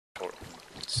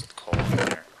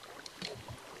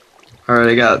Alright,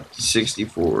 I got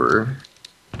 64.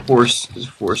 Four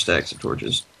stacks of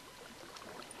torches.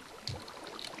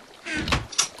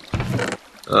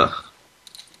 Ugh.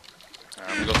 I'm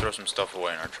gonna go throw some stuff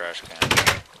away in our trash can.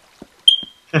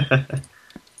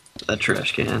 That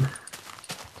trash can.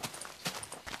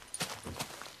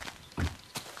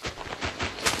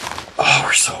 Oh,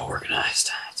 we're so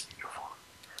organized. It's beautiful.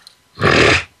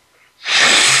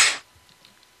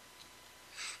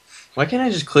 Why can't I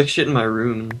just click shit in my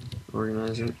room and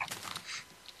organize it?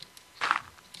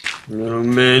 You know,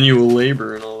 manual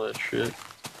labor and all that shit.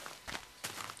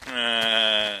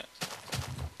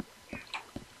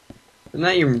 Is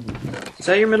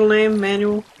that your middle name,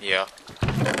 Manual? Yeah.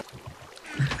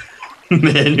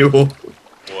 Manual.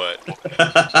 What?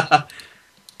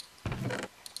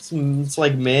 It's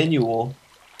like manual.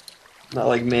 Not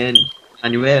like manuel.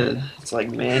 It's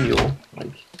like manual.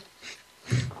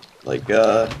 Like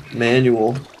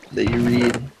manual that you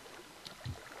read.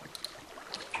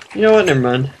 You know what? Never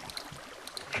mind.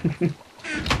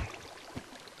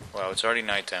 Wow, it's already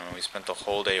nighttime and we spent the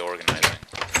whole day organizing.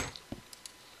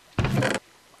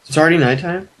 It's already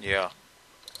nighttime? Yeah.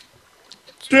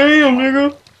 Damn,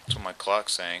 nigga. That's what my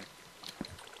clock's saying.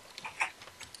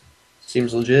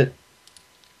 Seems legit.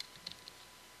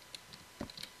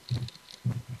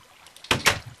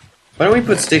 Why don't we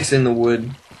put sticks in the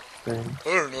wood thing? I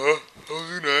don't know. I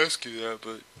was gonna ask you that,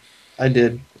 but... I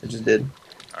did. I just did.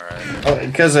 Alright. Oh,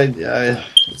 because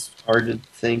it's hard to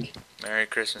think. Merry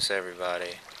Christmas,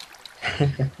 everybody.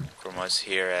 From us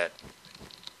here at...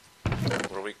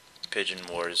 What are we? Pigeon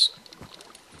Wars.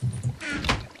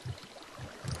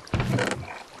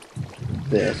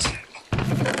 Bet.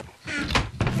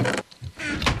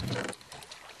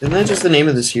 Isn't that just the name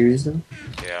of the series, then?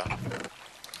 Yeah.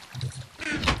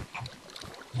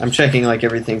 I'm checking, like,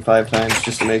 everything 5 times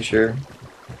just to make sure.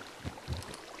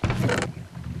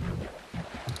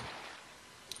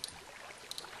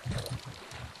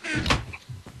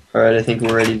 Alright, I think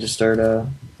we're ready to start,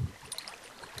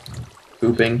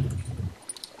 pooping.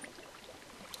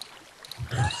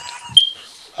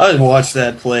 I watched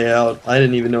that play out. I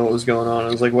didn't even know what was going on. I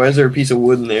was like, why is there a piece of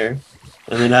wood in there?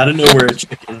 And then out of nowhere, a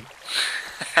chicken.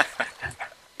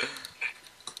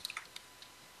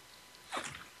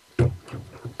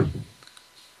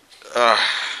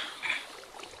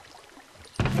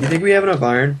 You think we have enough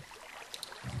iron?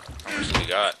 How much do we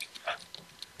got?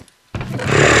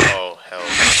 Oh, hell,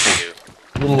 we do.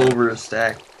 A little over a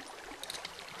stack.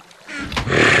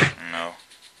 No.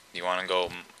 You wanna go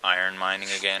iron mining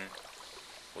again?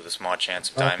 With a small chance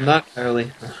of diamond? Not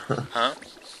entirely. Huh?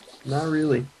 Not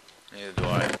really. Neither do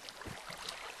I.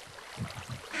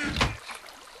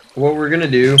 What we're gonna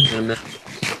do in a minute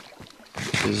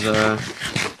is Is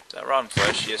that rotten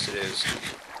flesh? Yes, it is.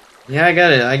 yeah, I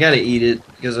gotta eat it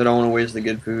because I don't want to waste the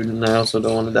good food, and I also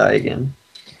don't want to die again.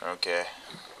 Okay.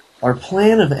 Our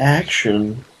plan of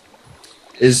action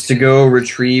is to go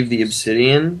retrieve the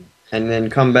obsidian and then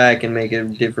come back and make a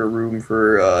different room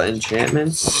for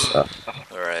enchantments.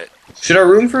 Alright. Should our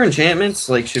room for enchantments,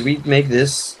 like, should we make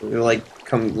this, like,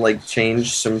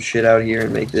 change some shit out here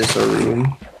and make this our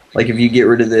room? Like, if you get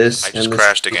rid of this... I just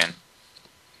crashed again.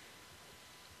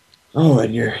 Oh,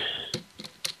 Edgar.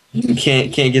 You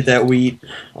can't get that wheat.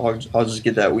 I'll just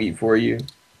get that wheat for you.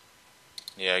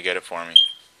 Yeah, get it for me.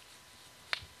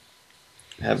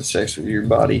 Have sex with your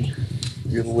body.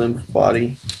 Your limp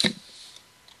body.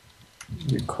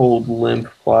 Your cold,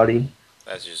 limp body.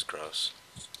 That's just gross.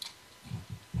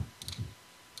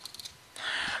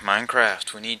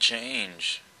 Minecraft, we need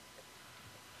change.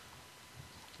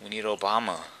 We need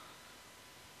Obama.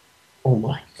 Oh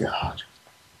my god.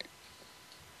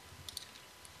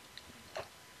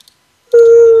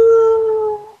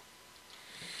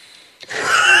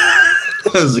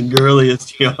 That was the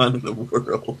girliest yawn in the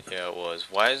world. Yeah, it was.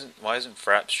 Why isn't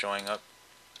Fraps showing up?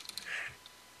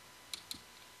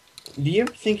 Do you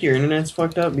ever think your internet's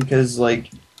fucked up? Because, like,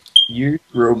 you're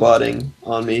roboting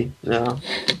on me now.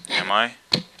 Am I?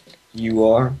 You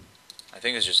are. I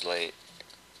think it's just late.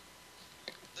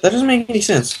 That doesn't make any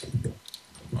sense.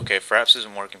 Okay, Fraps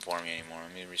isn't working for me anymore.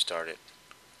 Let me restart it.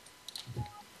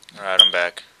 Alright, I'm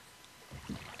back.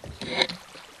 You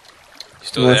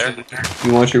still there?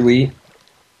 You want your wheat?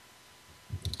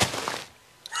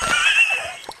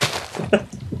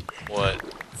 What?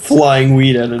 Flying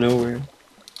wheat out of nowhere.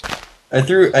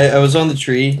 I was on the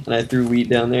tree and I threw wheat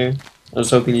down there. I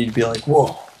was hoping you'd be like,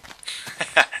 whoa.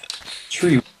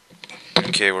 Tree.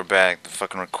 Okay, we're back. The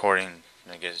fucking recording,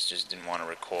 I guess, just didn't want to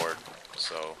record,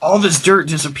 so... All this dirt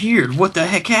disappeared. What the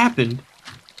heck happened?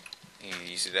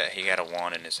 You see that? He got a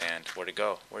wand in his hand. Where'd it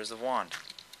go? Where's the wand?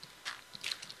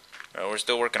 We're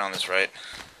still working on this, right?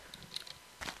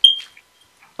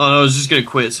 Oh, no, I was just gonna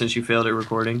quit since you failed at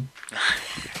recording.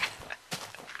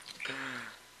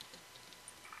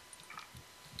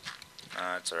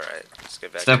 It's alright. Let's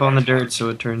get back Step to on the it. dirt so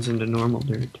it turns into normal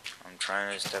dirt. I'm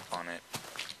trying to step on it.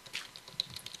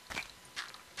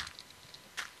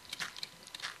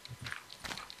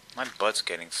 My butt's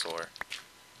getting sore.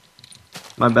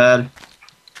 My bad.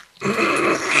 Here,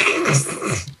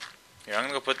 I'm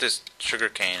gonna go put this sugar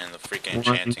cane in the freaking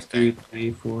enchanting 1, 2, thing.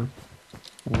 3, 4.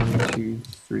 1, 2,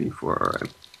 3, 4.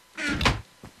 Alright.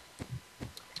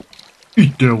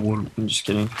 Eat that one. I'm just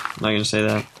kidding. I'm not gonna say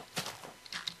that.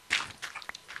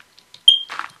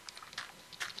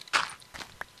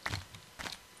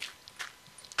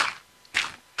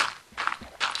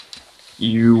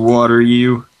 You water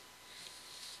you.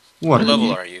 What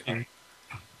level are you?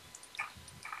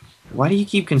 Why do you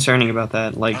keep concerning about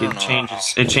that? Like I don't know.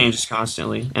 it changes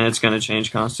constantly, and it's gonna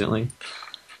change constantly.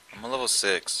 I'm a level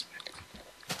 6.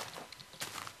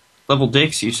 Level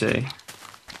dicks, you say?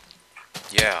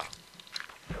 Yeah.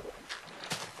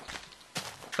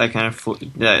 That kind of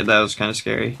that was kind of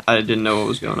scary. I didn't know what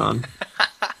was going on.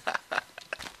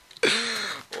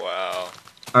 Wow.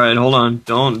 All right, hold on.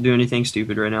 Don't do anything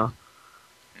stupid right now.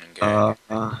 Okay.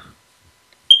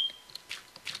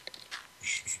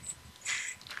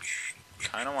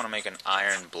 Kind of want to make an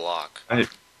iron block. Right.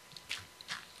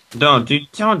 Don't do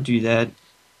that.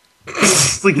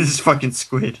 Look at this fucking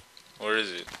squid. Where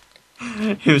is it?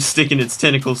 It was sticking its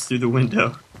tentacles through the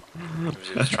window.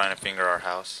 It was trying to finger our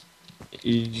house.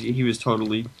 He was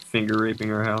totally finger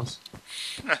raping our house.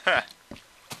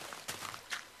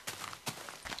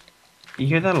 You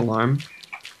hear that alarm?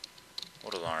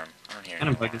 What alarm? I don't hear Kind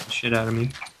any of bugging alarm. the shit out of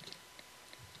me.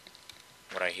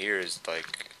 What I hear is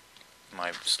like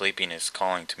my sleepiness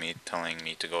calling to me, telling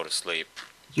me to go to sleep.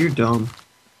 You're dumb.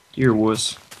 You're a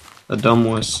wuss. A dumb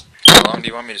wuss. How long do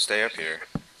you want me to stay up here?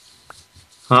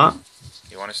 Huh?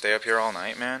 You want to stay up here all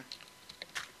night, man?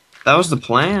 That was the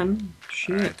plan.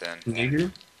 Shit. Alright then.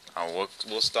 Nigger.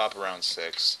 We'll stop around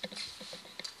 6.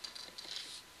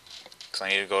 Because I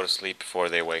need to go to sleep before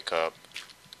they wake up.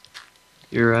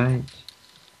 You're right.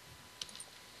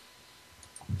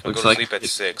 If I Looks go to like sleep at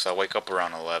 6, I'll wake up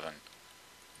around 11.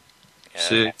 Yeah.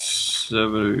 6,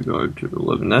 7, going to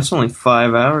 11. That's only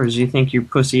 5 hours. You think your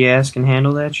pussy ass can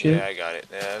handle that shit? Yeah, I got it.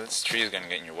 Yeah, this tree is gonna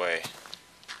get in your way.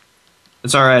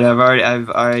 It's all right. I've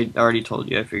already told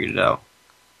you. I figured it out.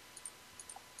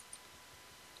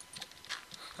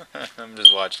 I'm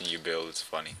just watching you build. It's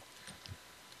funny.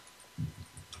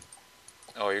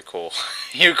 Oh, you're cool.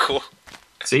 You're cool.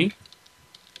 See?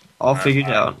 All Alright. figured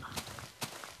out.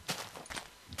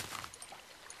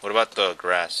 What about the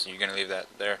grass? You gonna leave that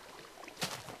there?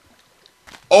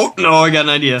 Oh no! I got an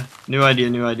idea. New idea.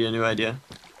 New idea. New idea.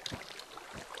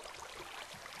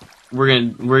 We're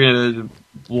gonna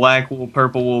black wool,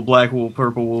 purple wool, black wool,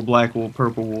 purple wool, black wool,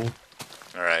 purple wool.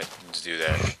 Alright, let's do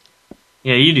that.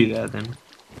 Yeah, you do that then.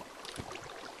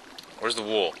 Where's the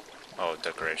wool? Oh,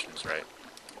 decorations, right.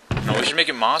 No, we should make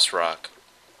it moss rock.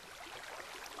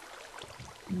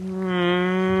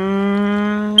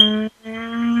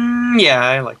 Yeah,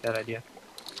 I like that idea.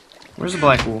 Where's the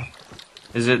black wool?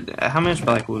 Is it how much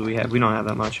black wool do we have? We don't have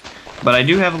that much, but I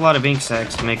do have a lot of ink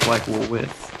sacks to make black wool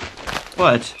with.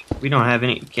 But we don't have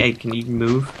any. Okay, can you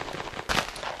move?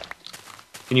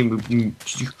 Can you move?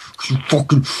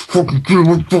 Fucking get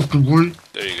away, fucking way.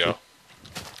 There you go.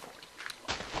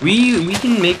 We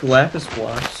can make lapis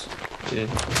blocks. Yeah,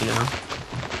 you know.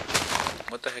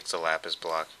 What the heck's a lapis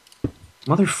block?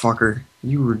 Motherfucker,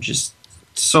 you were just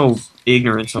so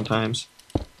ignorant sometimes.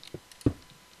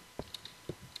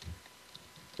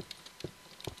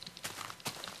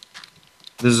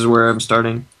 This is where I'm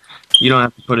starting. You don't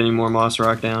have to put any more moss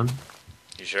rock down.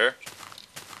 You sure?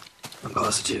 I'm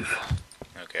positive.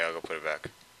 Okay, I'll go put it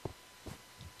back.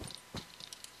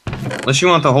 Unless you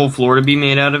want the whole floor to be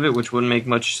made out of it, which wouldn't make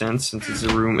much sense since it's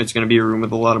a room. It's going to be a room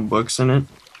with a lot of books in it.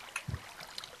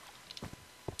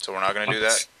 So we're not gonna do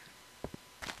that?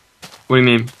 What do you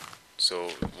mean?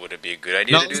 So would it be a good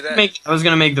idea to do that? I was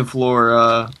going to make the floor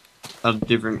a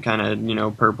different kind of, you know,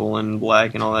 purple and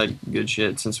black and all that good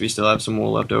shit since we still have some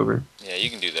wool left over. Yeah, you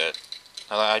can do that.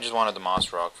 I just wanted the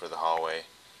moss rock for the hallway.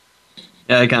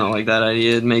 Yeah, I kind of like that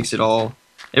idea. It makes it all.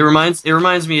 It reminds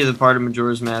me of the part of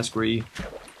Majora's Mask where you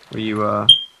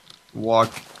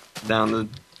walk down the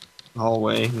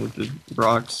hallway with the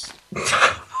rocks.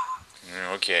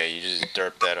 Okay, you just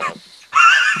derp that up.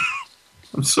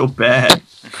 I'm so bad.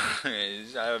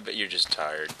 I bet you're just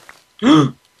tired.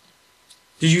 Did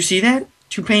you see that?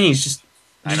 2 paintings just.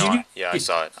 I know. Yeah, I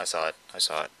saw it. I saw it. I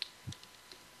saw it.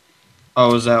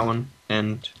 Oh, it was that one.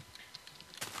 And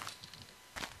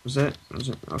Was it?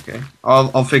 Okay.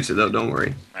 I'll fix it though. Don't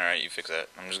worry. Alright, you fix that.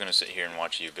 I'm just gonna sit here and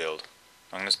watch you build.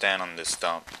 I'm gonna stand on this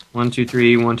stump. 1, 2,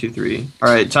 3. 1, 2, 3. All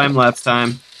right. Time lapse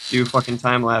time. Do fucking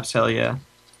time lapse. Hell yeah.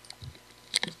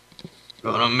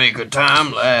 Gonna make a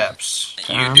time lapse.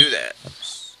 You do that.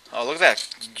 Oh, look at that.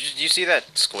 Did you see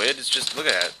that squid? It's just, look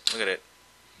at that. Look at it.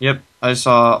 Yep. I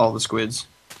saw all the squids.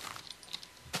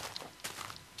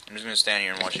 I'm just gonna stand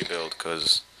here and watch you build,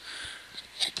 cause...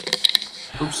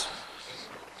 Oops.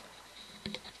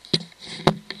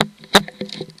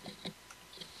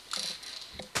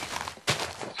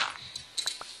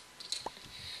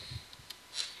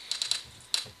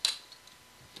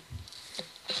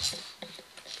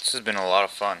 This has been a lot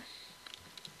of fun.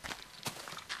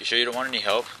 You sure you don't want any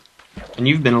help? And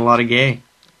you've been a lot of gay.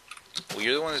 Well,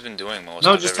 you're the one that's been doing most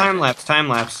No, of just everything. time lapse. Time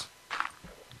lapse.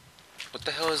 What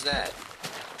the hell is that?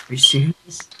 Are you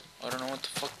serious? I don't know what the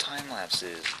fuck time lapse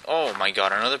is. Oh my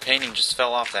god, another painting just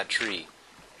fell off that tree.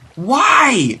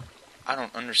 Why? I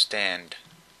don't understand.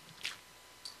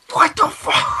 What the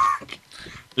fuck?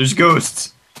 There's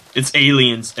ghosts. It's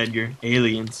aliens, Edgar.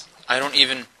 Aliens. I don't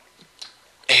even...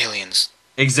 Aliens.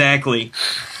 Exactly.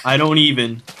 I don't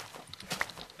even.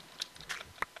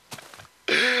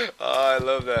 Oh, I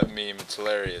love that meme. It's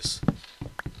hilarious.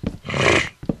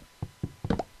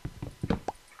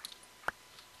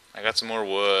 I got some more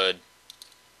wood.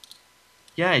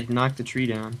 Yeah, I knocked the tree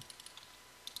down.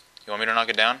 You want me to knock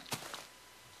it down?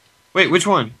 Wait, which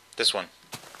one? This one.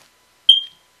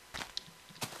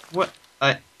 What?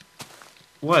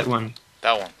 What one?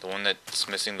 That one. The one that's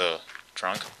missing the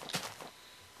trunk.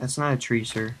 That's not a tree,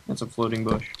 sir. That's a floating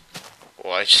bush.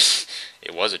 Well, I just...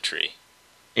 It was a tree.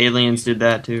 Aliens did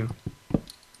that too.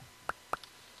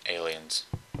 Aliens.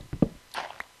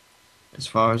 As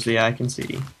far as the eye can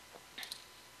see.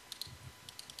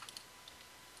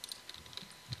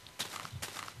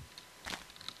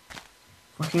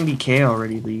 Fucking BK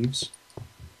already leaves.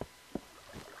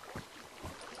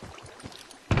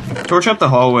 Torch up the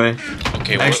hallway.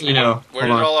 Okay, Actually, no. Where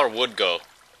Hold did on. all our wood go?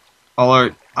 All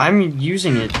our... I'm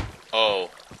using it. Oh.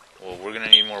 Well, we're gonna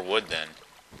need more wood then.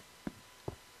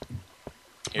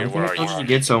 Here, Why where are the hell did you? you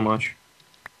get so much?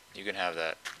 You can have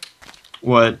that.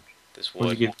 What? This What wood.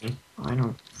 did you give me? I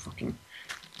don't fucking...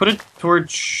 Put a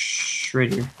torch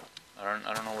right here. I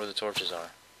don't know where the torches are.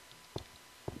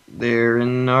 They're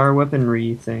in our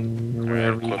weaponry thing, or Alright,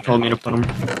 wherever you equipment. told me to put them.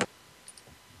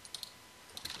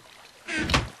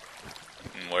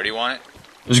 And where do you want it?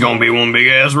 There's gonna be one big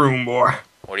ass room, boy.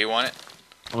 Where do you want it?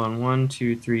 Hold on, 1,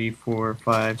 2, 3, 4,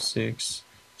 5, 6,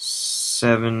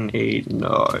 7, 8,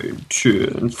 9,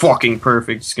 10. Fucking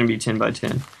perfect. It's gonna be 10 by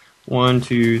 10. 1,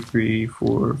 2, 3,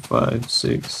 4, 5,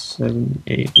 6, 7,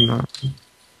 8, 9,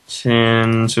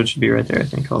 10. So it should be right there, I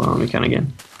think. Hold on, let me count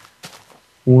again.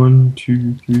 1,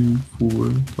 2, 3,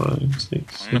 4, 5,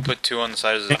 6. I'm gonna put 2 on the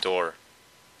sides of the door.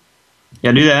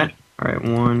 Yeah, do that. Alright,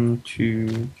 1,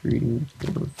 2, 3,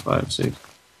 4, 5, 6,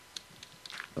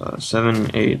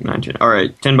 7, 8, 9, 10.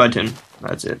 Alright, 10 by 10.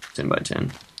 That's it. 10 by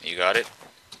 10. You got it?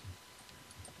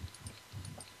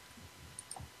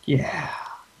 Yeah.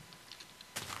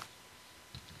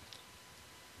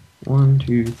 1,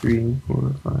 2, 3,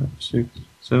 4, 5, 6,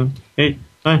 7, 8,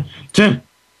 9, 10.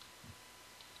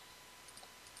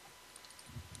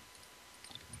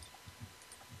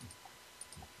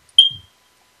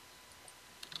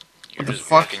 You're What the just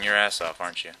fuck? working your ass off,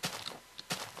 aren't you?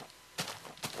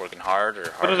 Working hard or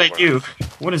What hard? did I do?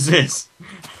 What is this?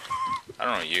 I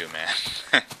don't know you,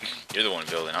 man. You're the one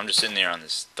building. I'm just sitting there on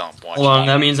this stump watching. Hold on,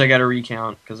 you. that means I gotta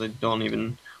recount, because I don't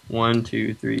even... 1,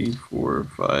 2, 3, 4,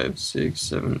 5, 6,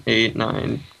 7, 8,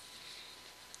 9.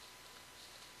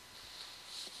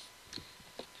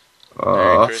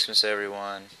 Merry Christmas,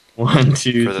 everyone. 1,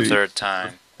 2, For the 3, third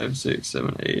time. 5, 6,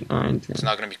 7, 8, 9, 10. It's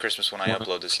not gonna be Christmas when I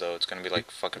upload this, though. It's gonna be like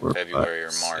fucking 4, February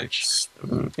or 5, March. 6,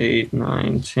 7, 8,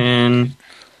 9, 10.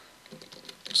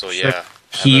 So yeah.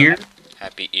 Here? Have a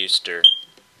happy Easter.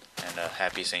 And a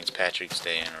happy St. Patrick's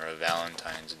Day and a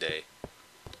Valentine's Day.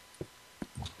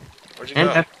 Where'd you And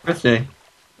go? happy birthday.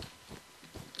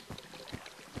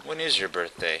 When is your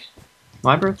birthday?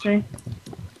 My birthday?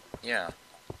 Yeah.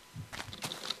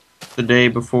 The day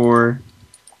before...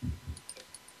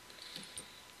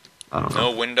 I don't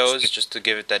know. No windows, just to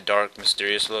give it that dark,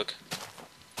 mysterious look.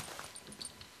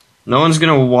 No one's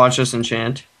gonna watch us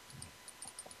enchant.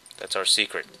 That's our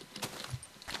secret.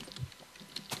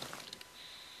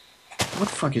 What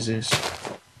the fuck is this?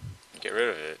 Get rid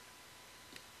of it.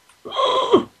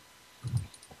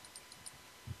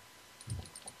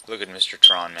 Look at Mr.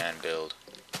 Tron Man build.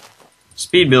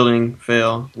 Speed building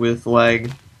fail with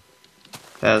lag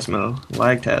Tasmo.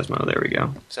 Lag Tasmo, there we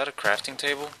go. Is that a crafting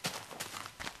table?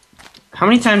 How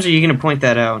many times are you gonna point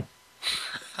that out?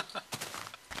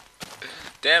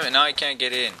 Damn it, now I can't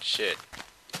get in. Shit.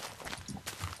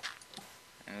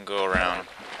 And go around.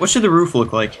 What should the roof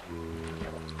look like?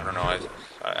 I don't know.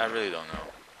 I really don't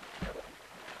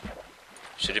know.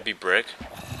 Should it be brick?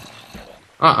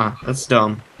 That's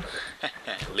dumb.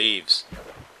 Leaves.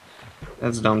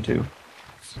 That's dumb too.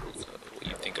 So,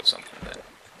 you think of something then.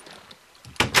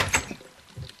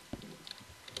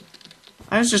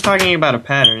 I was just talking about a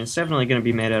pattern. It's definitely going to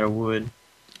be made out of wood.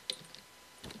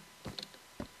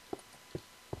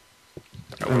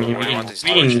 I mean, Where do you want these we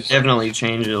can torches? definitely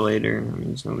change it later. I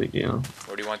mean, it's no big deal.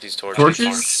 Where do you want these torches?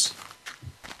 Torches?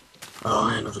 I'll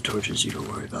handle the torches. You don't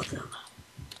worry about them.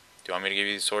 Do you want me to give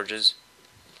you these torches?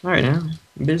 Alright, now.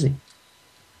 I'm busy.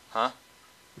 Huh?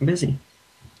 I'm busy.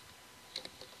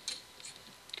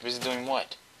 You're busy doing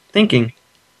what? Thinking.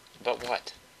 About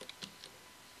what?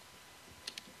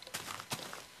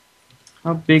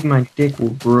 How big my dick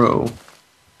will grow.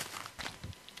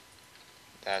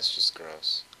 That's just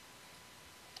gross.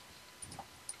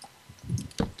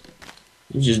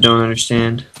 You just don't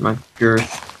understand my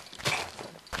girth.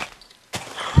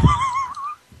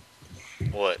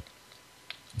 What?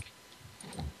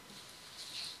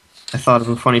 I thought of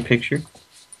a funny picture.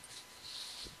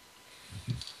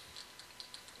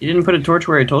 You didn't put a torch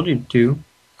where I told you to.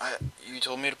 You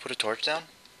told me to put a torch down?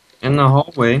 In the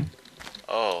hallway.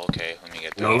 Oh, okay. Let me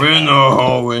get that. No, in the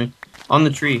hallway. On the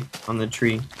tree. On the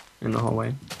tree. In the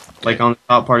hallway. Like on the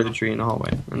top part of the tree in the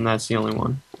hallway. And that's the only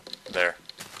one. There.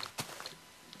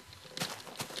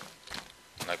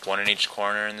 Like one in each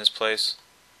corner in this place?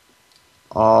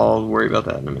 I'll worry about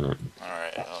that in a minute.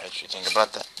 Alright, I'll let you think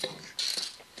about that.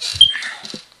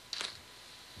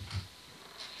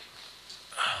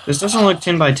 This doesn't look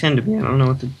 10 by 10 to me. I don't know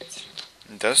what the...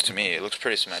 It does to me. It looks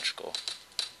pretty symmetrical.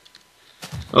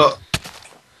 Oh.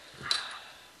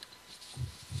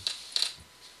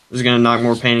 This is gonna knock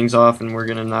more paintings off, and we're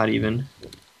gonna not even.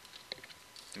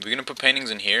 Are we gonna put paintings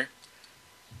in here?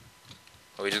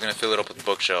 Or are we just gonna fill it up with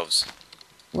bookshelves?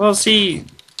 Well, see...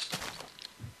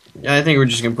 I think we're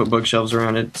just gonna put bookshelves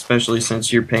around it, especially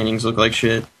since your paintings look like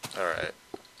shit. Alright.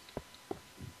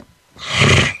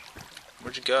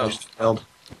 Where'd you go? I just failed.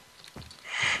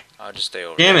 I'll just stay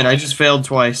over Damn here. it, I just failed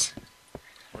twice.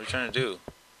 What are you trying to do?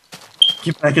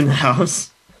 Get back in the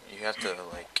house. You have to,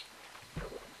 like... You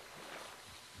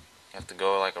have to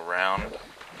go, like, around.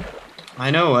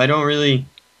 I know, I don't really...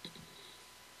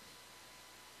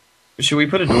 Should we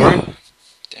put a door?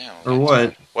 Damn. Or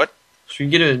what? What? Should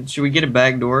we get a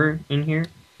back door in here?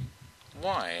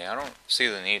 Why? I don't see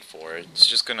the need for it. It's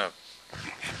just gonna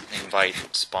invite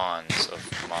spawns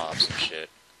of mobs and shit.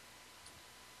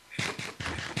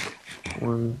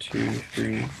 1, 2,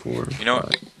 3, 4. You know,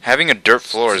 5. having a dirt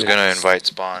floor is gonna invite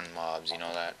spawn mobs, you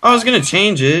know that? I was gonna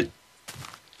change it.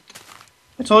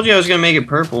 I told you I was gonna make it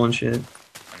purple and shit.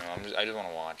 I know, I just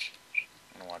wanna watch.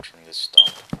 I wanna watch from this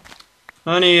stump.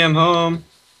 Honey, I'm home.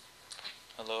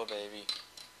 Hello, baby.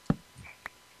 I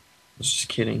was just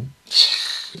kidding.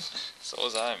 So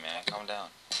was I, man. Calm down.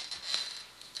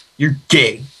 You're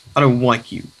gay. I don't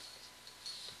like you.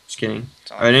 Just kidding.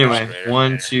 Alright, anyway.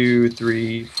 1, 2,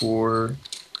 3, 4,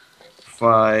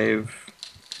 5,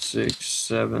 6,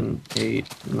 7,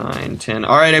 8, 9, 10.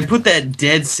 Alright, I put that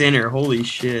dead center. Holy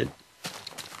shit.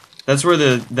 That's where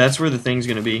the thing's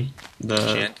gonna be. The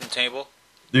Enchanting table?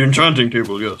 The enchanting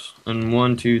table, yes. And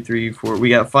 1, 2, 3, 4. We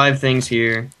got 5 things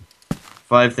here.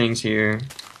 5 things here.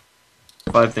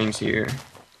 5 things here.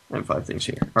 And 5 things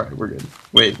here. Alright, we're good.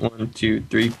 Wait, 1, 2,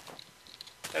 3.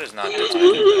 That is not the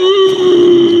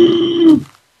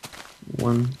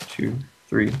 1, 2,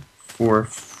 3, 4. What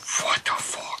the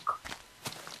fuck?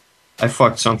 I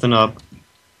fucked something up.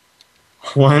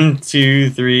 1, 2,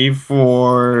 3,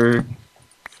 4,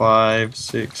 5,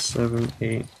 6, 7,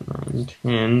 8, 9,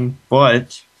 10.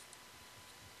 But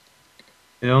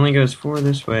it only goes 4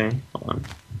 this way. Hold on.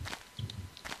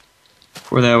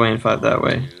 4 that way and 5 that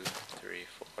way. 2, 3,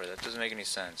 4. That doesn't make any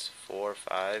sense. 4,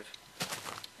 5,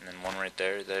 and then 1 right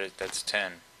there. That's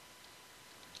 10.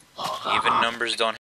 Even numbers don't